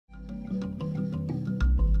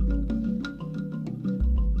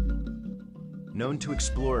Known to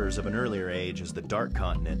explorers of an earlier age as the Dark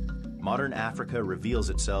Continent, modern Africa reveals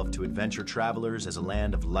itself to adventure travelers as a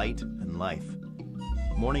land of light and life.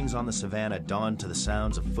 Mornings on the savannah dawn to the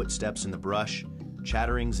sounds of footsteps in the brush,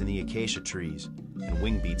 chatterings in the acacia trees, and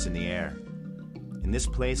wing beats in the air. In this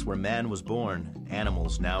place where man was born,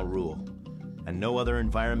 animals now rule. And no other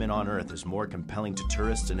environment on Earth is more compelling to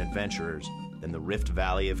tourists and adventurers than the Rift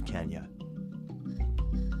Valley of Kenya.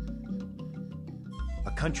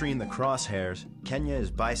 A country in the crosshairs, Kenya is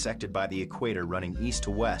bisected by the equator running east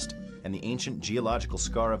to west and the ancient geological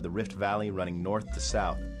scar of the Rift Valley running north to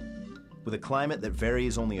south. With a climate that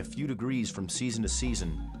varies only a few degrees from season to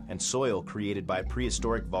season and soil created by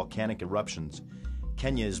prehistoric volcanic eruptions,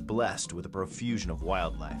 Kenya is blessed with a profusion of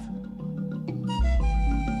wildlife.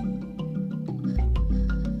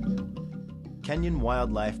 Kenyan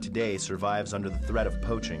wildlife today survives under the threat of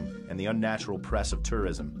poaching and the unnatural press of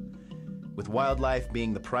tourism. With wildlife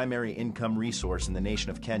being the primary income resource in the nation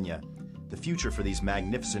of Kenya, the future for these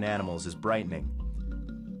magnificent animals is brightening.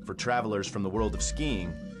 For travelers from the world of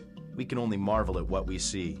skiing, we can only marvel at what we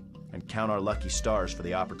see and count our lucky stars for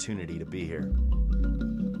the opportunity to be here.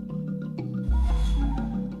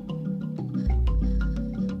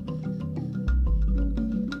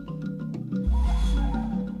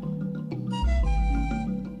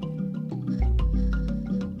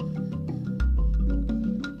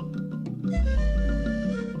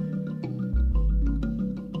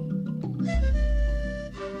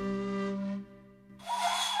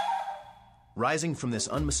 Rising from this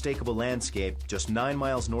unmistakable landscape just 9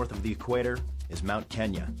 miles north of the equator is Mount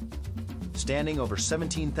Kenya. Standing over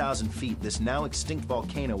 17,000 feet, this now extinct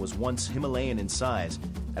volcano was once Himalayan in size,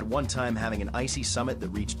 at one time having an icy summit that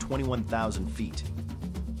reached 21,000 feet.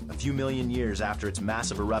 A few million years after its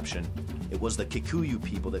massive eruption, it was the Kikuyu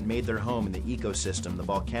people that made their home in the ecosystem the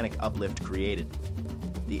volcanic uplift created.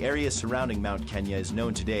 The area surrounding Mount Kenya is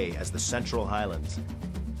known today as the Central Highlands.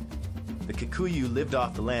 The Kikuyu lived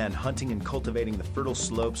off the land, hunting and cultivating the fertile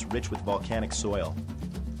slopes rich with volcanic soil.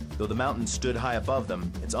 Though the mountains stood high above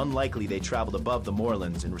them, it's unlikely they traveled above the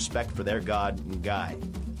moorlands in respect for their god Ngai,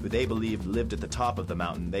 who they believed lived at the top of the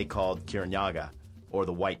mountain they called Kirinyaga, or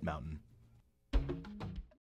the White Mountain.